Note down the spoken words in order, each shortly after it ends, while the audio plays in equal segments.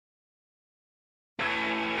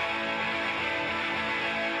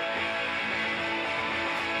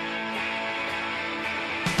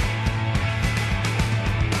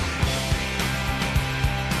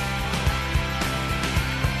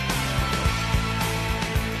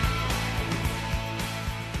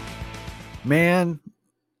Man,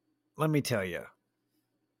 let me tell you,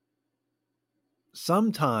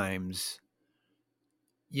 sometimes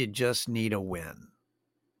you just need a win.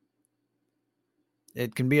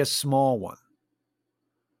 It can be a small one,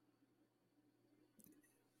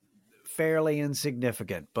 fairly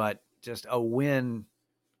insignificant, but just a win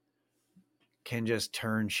can just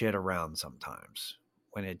turn shit around sometimes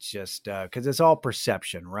when it's just because it's all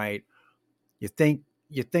perception, right? You think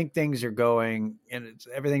things are going and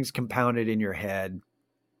everything's compounded in your head,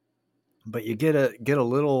 but you get a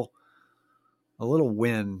little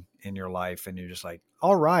win in your life and you're just like,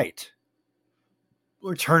 all right,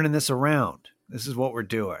 we're turning this around. This is what we're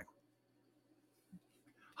doing.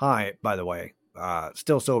 Hi, by the way,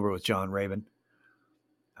 still sober with John Raven.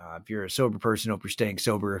 If you're a sober person, hope you're staying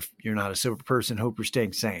sober. If you're not a sober person, hope you're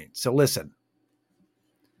staying sane. So listen,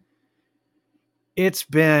 it's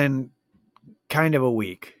been kind of a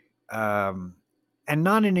week, and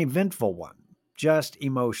not an eventful one, just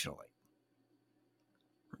emotionally.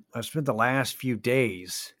 I've spent the last few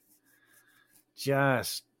days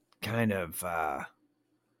just kind of,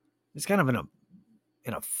 it's kind of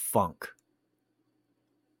in a funk,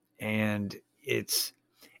 and it's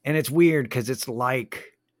weird because it's like,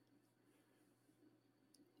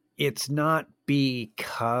 it's not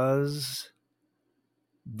because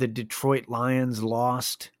the Detroit Lions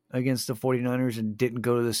lost against the 49ers and didn't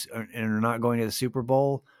go to this and are not going to the Super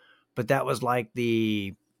Bowl, but that was like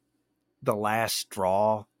the last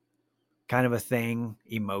straw kind of a thing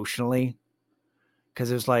emotionally.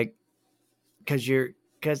 Cause it was like, cause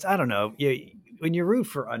I don't know, when you root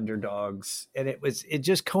for underdogs, and it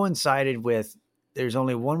just coincided with there's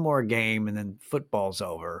only one more game and then football's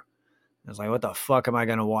over. It's like, what the fuck am I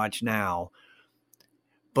going to watch now?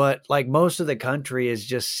 But like most of the country is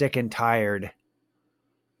just sick and tired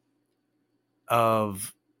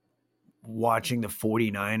of watching the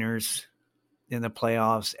 49ers in the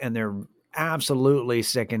playoffs. And they're absolutely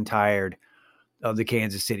sick and tired of the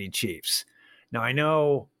Kansas City Chiefs. Now I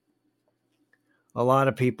know a lot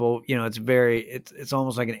of people, it's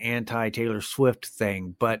almost like an anti-Taylor Swift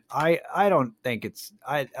thing, but I don't think it's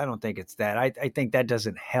that. I think that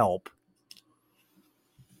doesn't help.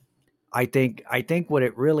 I think what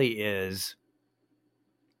it really is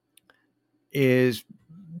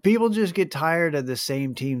people just get tired of the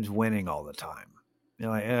same teams winning all the time. You're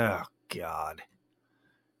like, oh God.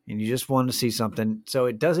 And you just want to see something. So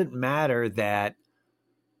it doesn't matter that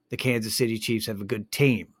the Kansas City Chiefs have a good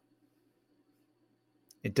team.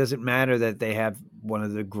 It doesn't matter that they have one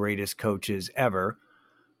of the greatest coaches ever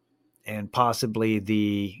and possibly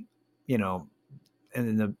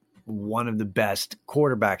one of the best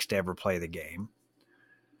quarterbacks to ever play the game,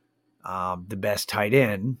 the best tight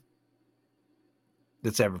end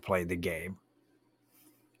that's ever played the game.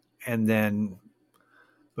 And then,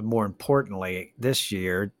 but more importantly, this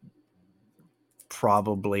year,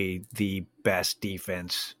 probably the best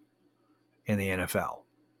defense in the NFL.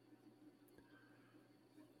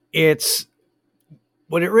 It's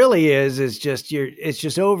what it really is just it's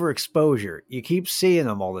just overexposure. You keep seeing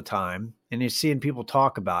them all the time and you're seeing people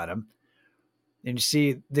talk about them and you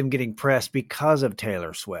see them getting pressed because of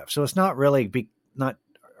Taylor Swift. So it's not really not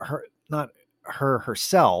her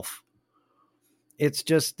herself. It's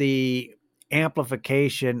just the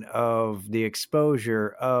amplification of the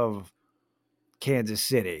exposure of Kansas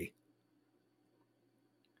City.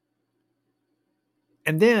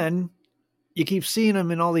 And then you keep seeing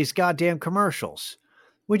them in all these goddamn commercials,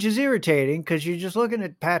 which is irritating because you're just looking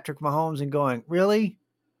at Patrick Mahomes and going, really?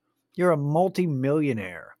 You're a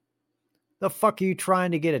multi-millionaire. The fuck are you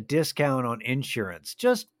trying to get a discount on insurance?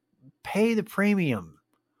 Just pay the premium,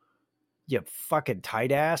 you fucking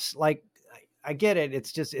tight ass. Like, I get it.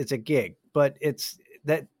 It's a gig, but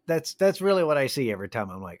that's really what I see every time.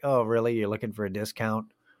 I'm like, oh, really? You're looking for a discount?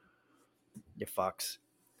 You fucks.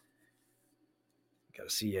 Got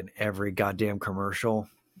to see you in every goddamn commercial.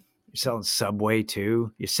 You're selling Subway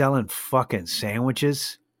too. You're selling fucking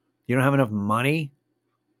sandwiches. You don't have enough money.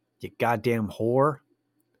 You goddamn whore.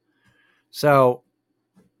 So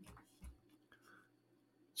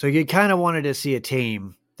you kind of wanted to see a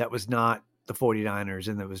team that was not the 49ers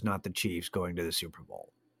and that was not the Chiefs going to the Super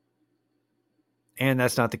Bowl. And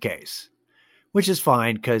that's not the case, which is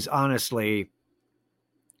fine because honestly,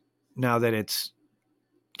 now that it's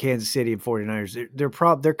Kansas City and 49ers,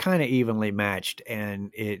 they're kind of evenly matched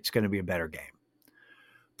and it's going to be a better game.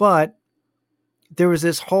 But there was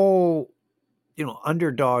this whole,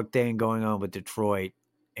 underdog thing going on with Detroit,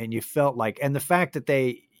 and you felt like, and the fact that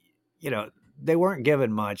they weren't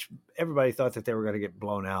given much, everybody thought that they were going to get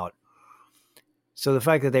blown out. So the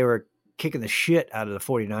fact that they were kicking the shit out of the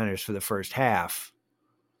 49ers for the first half,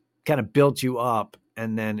 kind of built you up,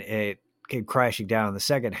 and then it came crashing down in the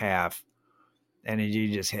second half, and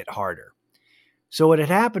you just hit harder. So what had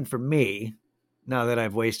happened for me, now that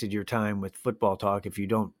I've wasted your time with football talk, if you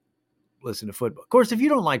don't listen to football. Of course, if you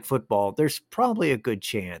don't like football, there's probably a good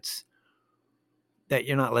chance that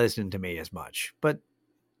you're not listening to me as much. But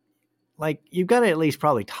like, you've got to at least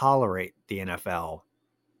probably tolerate the NFL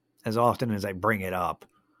as often as I bring it up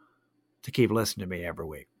to keep listening to me every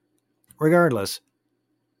week. Regardless,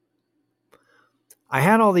 I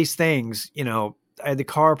had all these things, I had the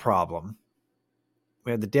car problem.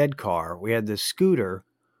 We had the dead car. We had the scooter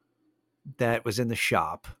that was in the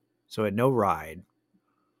shop, so I had no ride.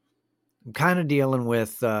 I'm kind of dealing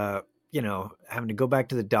with, having to go back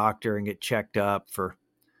to the doctor and get checked up for,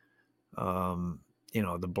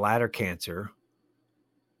 the bladder cancer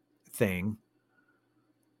thing,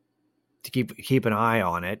 to keep an eye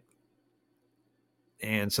on it.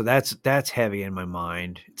 And so that's heavy in my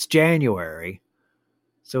mind. It's January,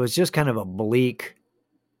 so it's just kind of a bleak,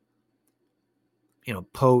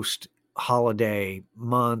 post holiday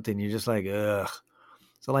month, and you're just like, ugh.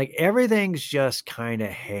 So like everything's just kind of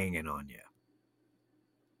hanging on you,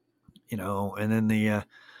 and then the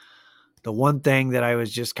one thing that I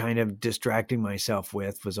was just kind of distracting myself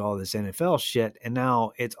with was all this NFL shit, and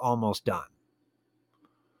now it's almost done.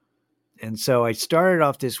 And so I started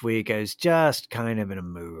off this week, I was just kind of in a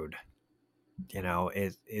mood.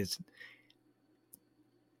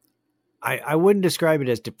 I wouldn't describe it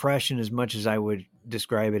as depression as much as I would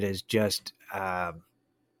describe it as just a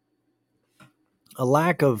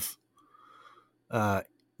lack of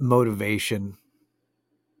motivation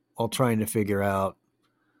while trying to figure out,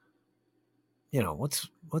 what's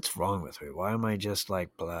wrong with me? Why am I just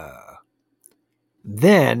like blah?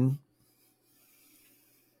 Then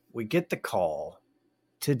we get the call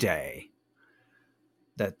today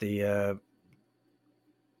that the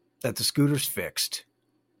scooter's fixed.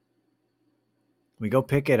 We go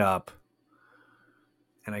pick it up,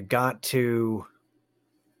 and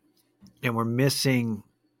and we're missing,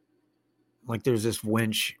 like, there's this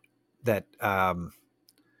winch that, there's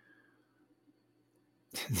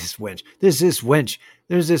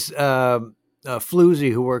this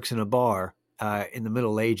floozy who works in a bar, in the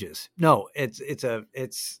Middle Ages. No, it's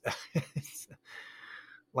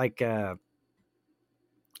like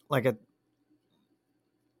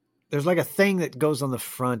there's like a thing that goes on the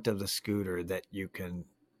front of the scooter that you can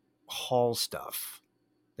haul stuff,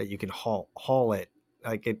 that you can haul it.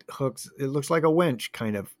 Like it looks like a winch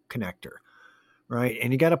kind of connector, right?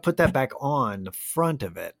 And you got to put that back on the front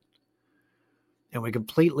of it. And we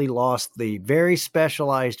completely lost the very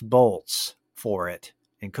specialized bolts for it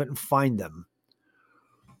and couldn't find them,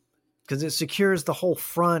 because it secures the whole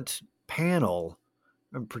front panel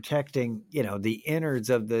and protecting, the innards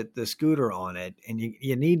of the scooter on it. And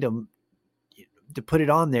you need to put it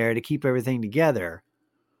on there to keep everything together.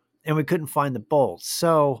 And we couldn't find the bolts.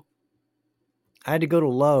 So I had to go to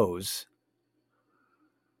Lowe's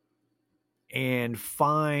and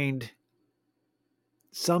find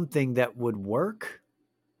something that would work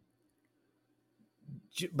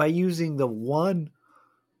by using the one.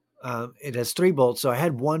 It has 3 bolts. So I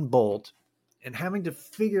had 1 bolt, and having to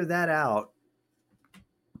figure that out,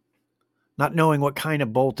 not knowing what kind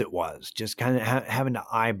of bolt it was, just kind of having to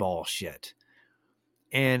eyeball shit.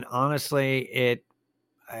 And honestly,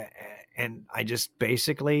 I just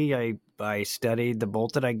basically, I studied the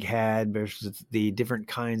bolt that I had versus the different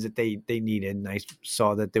kinds that they needed. And I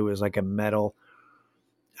saw that there was like a metal,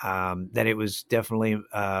 that it was definitely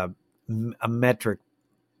a metric.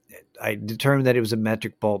 I determined that it was a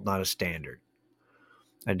metric bolt, not a standard.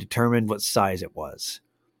 I determined what size it was.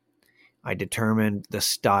 I determined the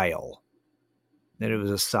style, that it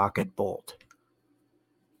was a socket bolt.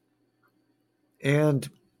 And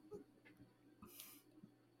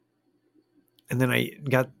then I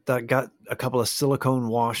got a couple of silicone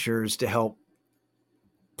washers to help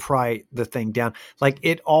pry the thing down. Like,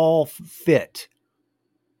 it all fit,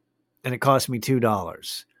 and it cost me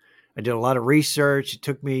 $2. I did a lot of research. It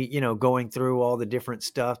took me, going through all the different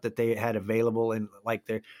stuff that they had available, and like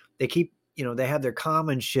they keep, they have their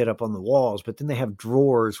common shit up on the walls, but then they have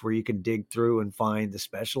drawers where you can dig through and find the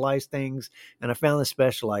specialized things. And I found the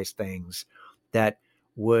specialized things that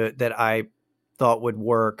I thought would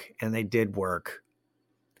work, and they did work.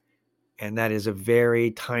 And that is a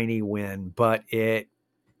very tiny win, but it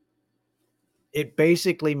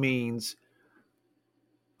basically means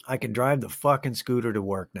I can drive the fucking scooter to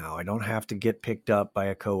work now. I don't have to get picked up by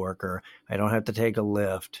a coworker. I don't have to take a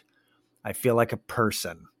lift. I feel like a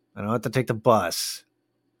person. I don't have to take the bus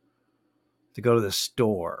to go to the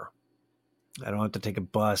store. I don't have to take a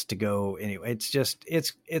bus to go anyway. It's just,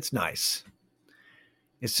 it's nice.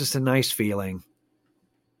 It's just a nice feeling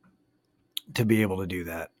to be able to do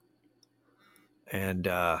that. And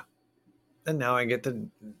now I get to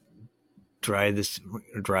drive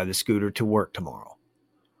the scooter to work tomorrow.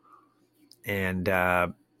 And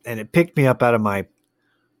it picked me up out of my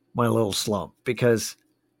little slump, because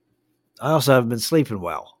I also haven't been sleeping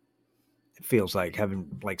well. It feels like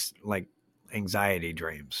having like anxiety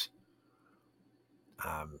dreams.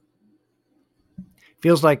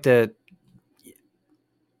 Feels like the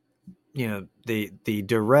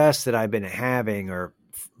duress that I've been having or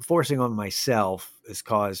forcing on myself has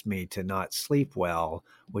caused me to not sleep well,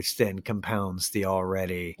 which then compounds the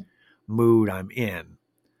already mood I'm in.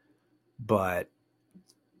 But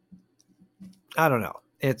I don't know.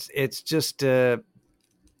 It's just a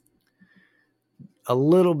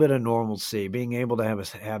little bit of normalcy, being able to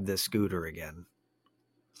have this scooter again.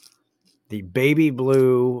 The baby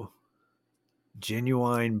blue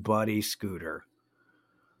Genuine Buddy scooter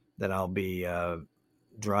that I'll be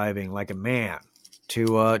driving like a man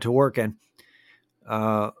to work in.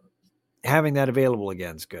 Having that available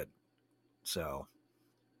again is good. So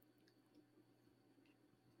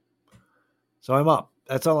I'm up.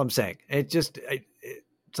 That's all I'm saying. It just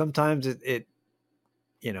sometimes it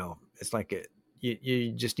it's like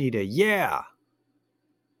you just need a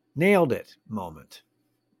nailed it moment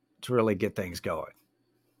to really get things going.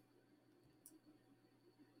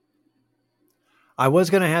 I was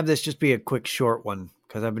going to have this just be a quick short one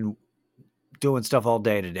because I've been doing stuff all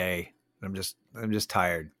day today. I'm just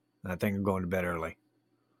tired. I think I'm going to bed early.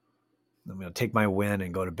 I'm going to take my win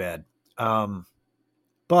and go to bed.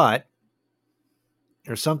 But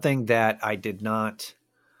there's something that I did not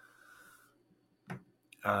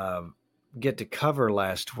get to cover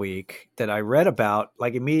last week that I read about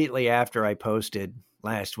like immediately after I posted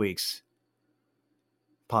last week's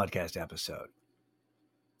podcast episode.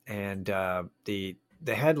 And the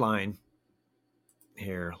headline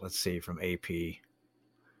here, let's see, from AP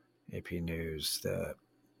News. The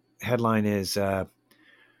headline is,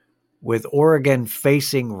 with Oregon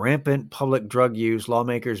facing rampant public drug use,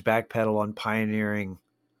 lawmakers backpedal on the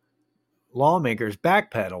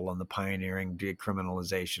pioneering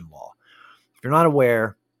decriminalization law. If you're not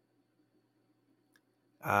aware,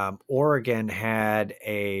 Oregon had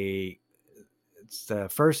it's the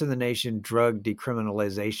first in the nation drug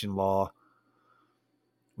decriminalization law,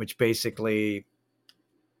 which basically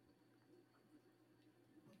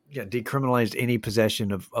decriminalized any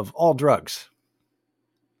possession of all drugs.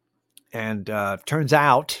 And turns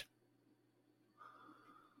out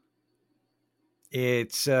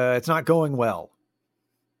it's not going well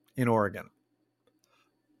in Oregon,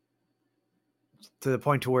 to the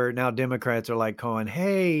point to where now Democrats are like going,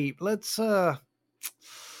 hey, let's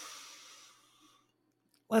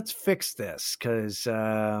fix this, because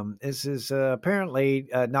this is apparently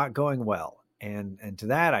not going well. And to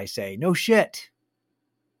that I say, no shit.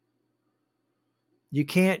 You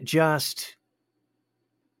can't just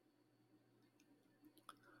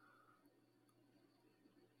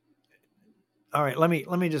all right. Let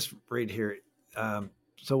me just read here.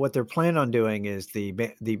 So what they're planning on doing is they're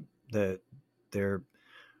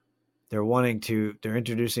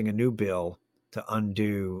introducing a new bill to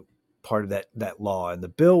undo part of that law, and the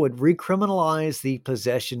bill would recriminalize the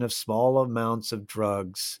possession of small amounts of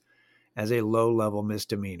drugs as a low-level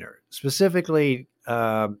misdemeanor, specifically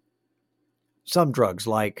some drugs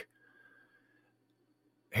like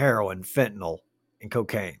heroin, fentanyl, and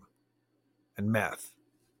cocaine, and meth.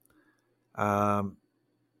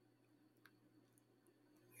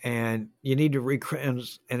 And you need to it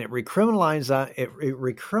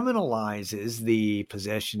recriminalizes the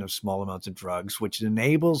possession of small amounts of drugs, which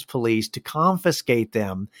enables police to confiscate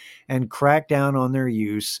them and crack down on their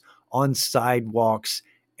use on sidewalks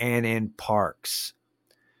and in parks.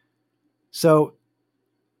 So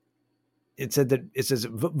it says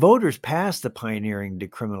voters passed the pioneering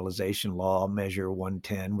decriminalization law, Measure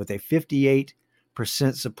 110, with a 58%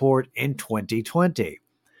 support in 2020.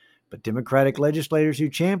 But Democratic legislators who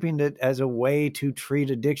championed it as a way to treat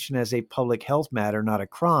addiction as a public health matter, not a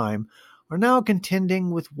crime, are now contending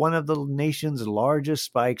with one of the nation's largest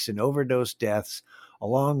spikes in overdose deaths,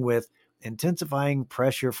 along with intensifying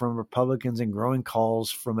pressure from Republicans and growing calls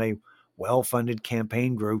from a well-funded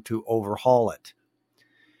campaign group to overhaul it.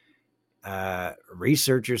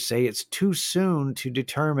 Researchers say it's too soon to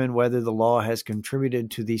determine whether the law has contributed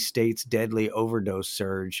to the state's deadly overdose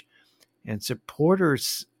surge, and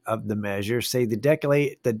supporters of the measure say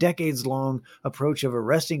the decades-long approach of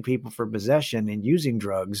arresting people for possession and using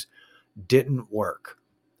drugs didn't work.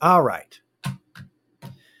 All right.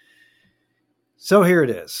 So here it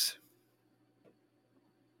is.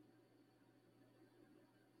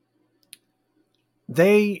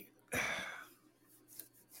 They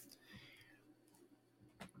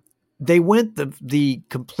went the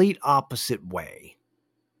complete opposite way,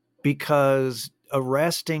 because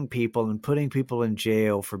arresting people and putting people in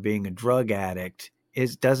jail for being a drug addict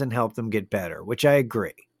doesn't help them get better, which I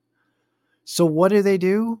agree. So what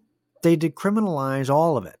do? They decriminalize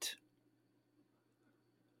all of it.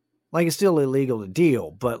 Like, it's still illegal to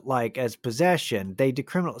deal, but like as possession, they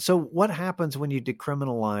decriminalize. So what happens when you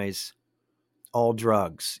decriminalize all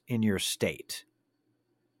drugs in your state?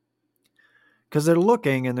 Because they're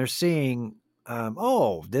looking and they're seeing,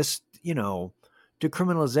 this,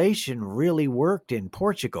 decriminalization really worked in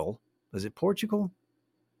Portugal. Was it Portugal?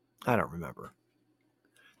 I don't remember.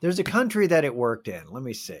 There's a country that it worked in. Let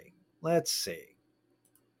me see. Let's see.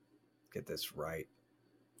 Get this right.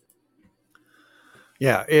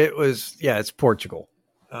 Yeah, it's Portugal.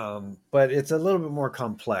 But it's a little bit more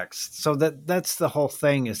complex. So that's the whole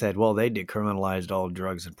thing, is that, well, they decriminalized all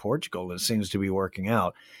drugs in Portugal. It seems to be working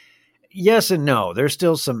out. Yes and no. There's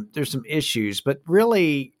some issues, but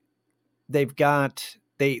really they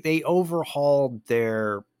overhauled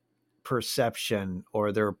their perception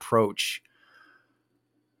or their approach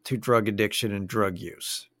to drug addiction and drug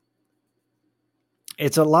use.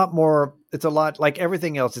 It's a lot like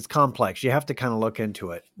everything else. It's complex. You have to kind of look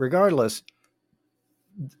into it. Regardless,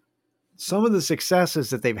 some of the successes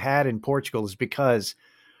that they've had in Portugal is because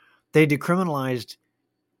they decriminalized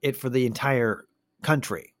it for the entire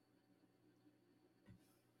country.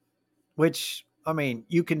 Which, I mean,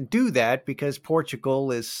 you can do that because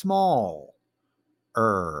Portugal is small.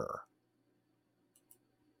 I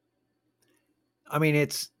mean,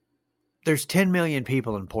 there's 10 million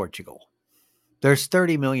people in Portugal. There's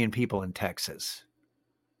 30 million people in Texas.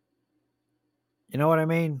 You know what I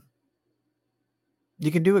mean? You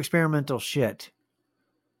can do experimental shit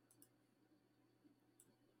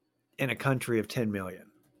in a country of 10 million.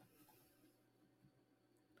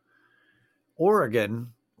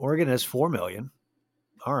 Oregon has 4 million.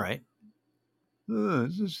 All right. You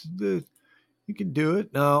can do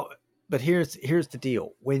it. No, but here's the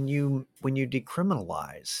deal. When you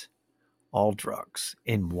decriminalize all drugs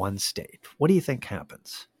in one state, what do you think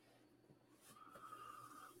happens?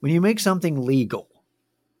 When you make something legal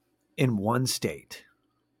in one state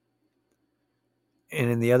and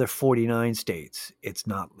in the other 49 states, it's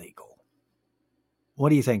not legal, what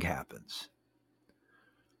do you think happens?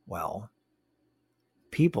 Well,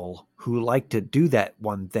 people who like to do that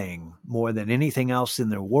one thing more than anything else in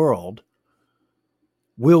their world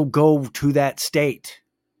will go to that state.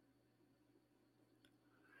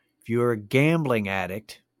 If you're a gambling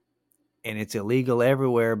addict and it's illegal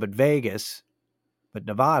everywhere but Vegas, but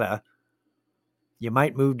Nevada, you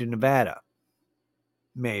might move to Nevada.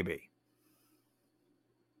 Maybe.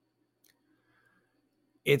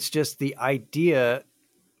 It's just the idea,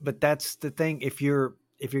 but that's the thing. If you're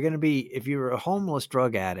a homeless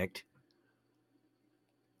drug addict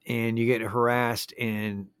and you get harassed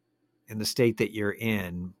in the state that you're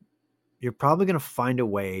in, you're probably going to find a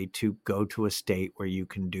way to go to a state where you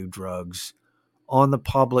can do drugs on the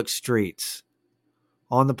public streets,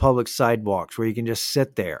 on the public sidewalks, where you can just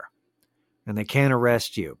sit there and they can't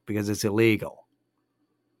arrest you because it's illegal.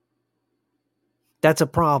 That's a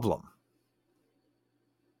problem.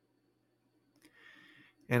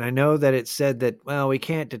 And I know that it said that, well, we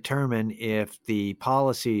can't determine if the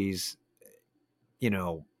policies,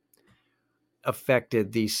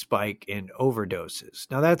 affected the spike in overdoses.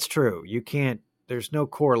 Now, that's true. There's no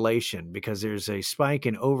correlation because there's a spike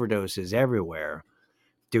in overdoses everywhere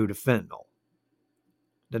due to fentanyl.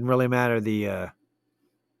 Doesn't really matter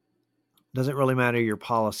your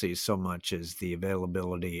policies so much as the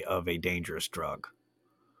availability of a dangerous drug.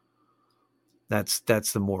 That's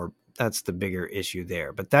the bigger issue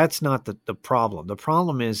there. But that's not the problem. The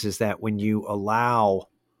problem is that when you allow,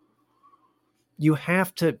 you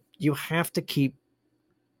have to keep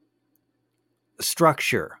the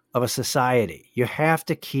structure of a society. You have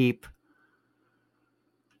to keep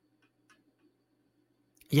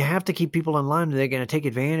people in line. They're going to take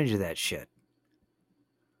advantage of that shit.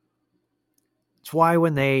 It's why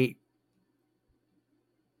when they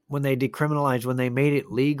decriminalized, when they made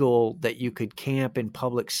it legal that you could camp in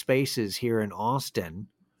public spaces here in Austin,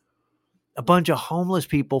 a bunch of homeless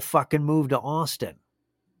people fucking moved to Austin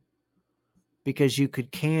because you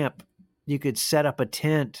could camp, you could set up a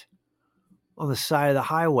tent on the side of the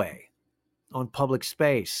highway on public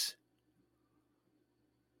space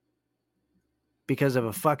because of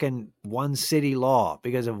a fucking one city law,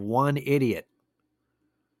 because of one idiot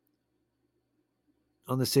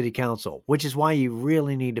on the city council, which is why you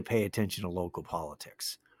really need to pay attention to local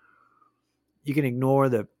politics. You can ignore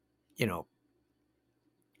the,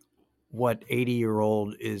 what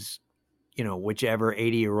 80-year-old is, whichever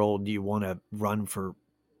 80-year-old you want to run for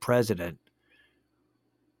president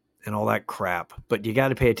and all that crap. But you got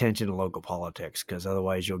to pay attention to local politics, because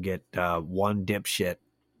otherwise you'll get one dipshit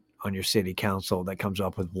on your city council that comes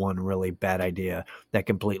up with one really bad idea that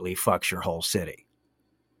completely fucks your whole city.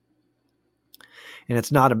 And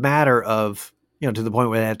it's not a matter of, to the point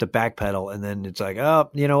where they have to backpedal, and then it's like, oh,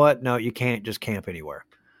 you know what? No, you can't just camp anywhere.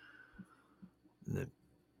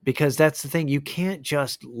 Because that's the thing. You can't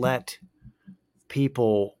just let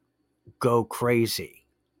people go crazy.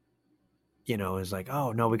 It's like,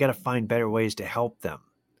 oh, no, we got to find better ways to help them.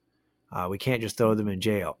 We can't just throw them in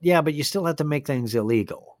jail. Yeah, but you still have to make things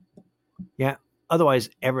illegal. Yeah. Otherwise,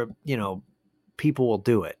 people will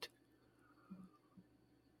do it.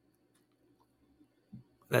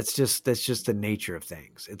 That's just the nature of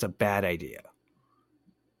things. It's a bad idea.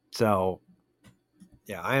 So,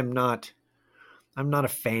 yeah, I'm not a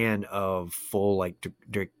fan of full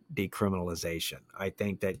decriminalization. I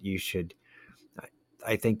think that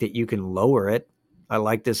I think that you can lower it. I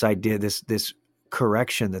like this idea, this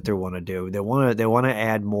correction that they want to do. They want to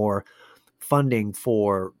add more funding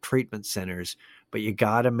for treatment centers, but you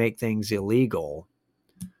got to make things illegal.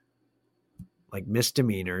 Like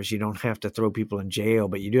misdemeanors, you don't have to throw people in jail,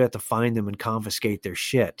 but you do have to find them and confiscate their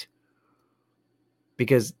shit.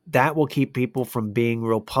 Because that will keep people from being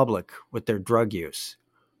real public with their drug use.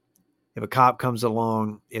 If a cop comes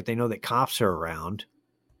along, if they know that cops are around,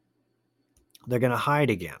 they're going to hide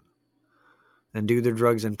again and do their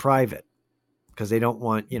drugs in private, because they don't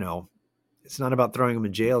want, it's not about throwing them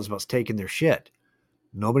in jail. It's about taking their shit.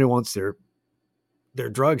 Nobody wants their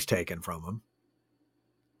drugs taken from them.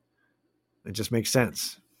 It just makes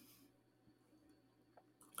sense.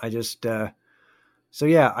 So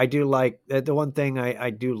yeah, I do like the one thing I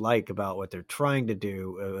do like about what they're trying to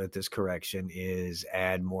do with this correction is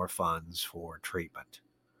add more funds for treatment.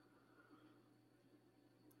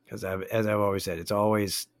 Because as I've always said, it's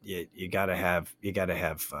always you gotta have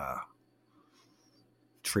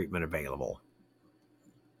treatment available.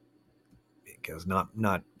 Because not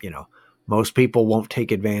most people won't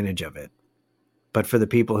take advantage of it. But for the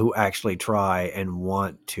people who actually try and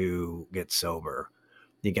want to get sober,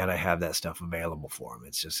 you got to have that stuff available for them.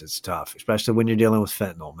 It's tough, especially when you're dealing with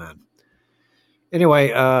fentanyl, man. Anyway,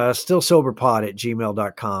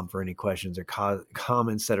 stillsoberpod@gmail.com for any questions or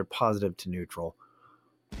comments that are positive to neutral.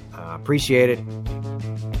 Appreciate it.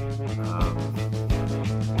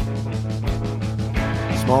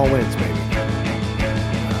 Small wins, baby.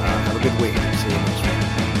 Have a good week. See you next week.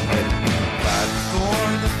 Later. Fight for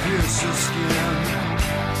the piercer skin.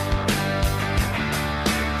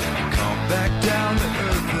 Come back down to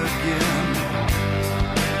earth again.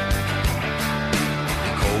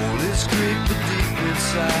 Cold is creep, but deep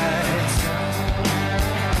inside.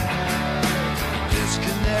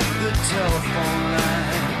 Disconnect the telephone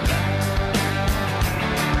line.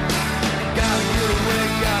 Gotta get away,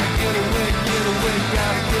 gotta get away, get away,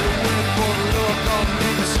 gotta get away for the Lord, don't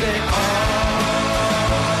make me stay on.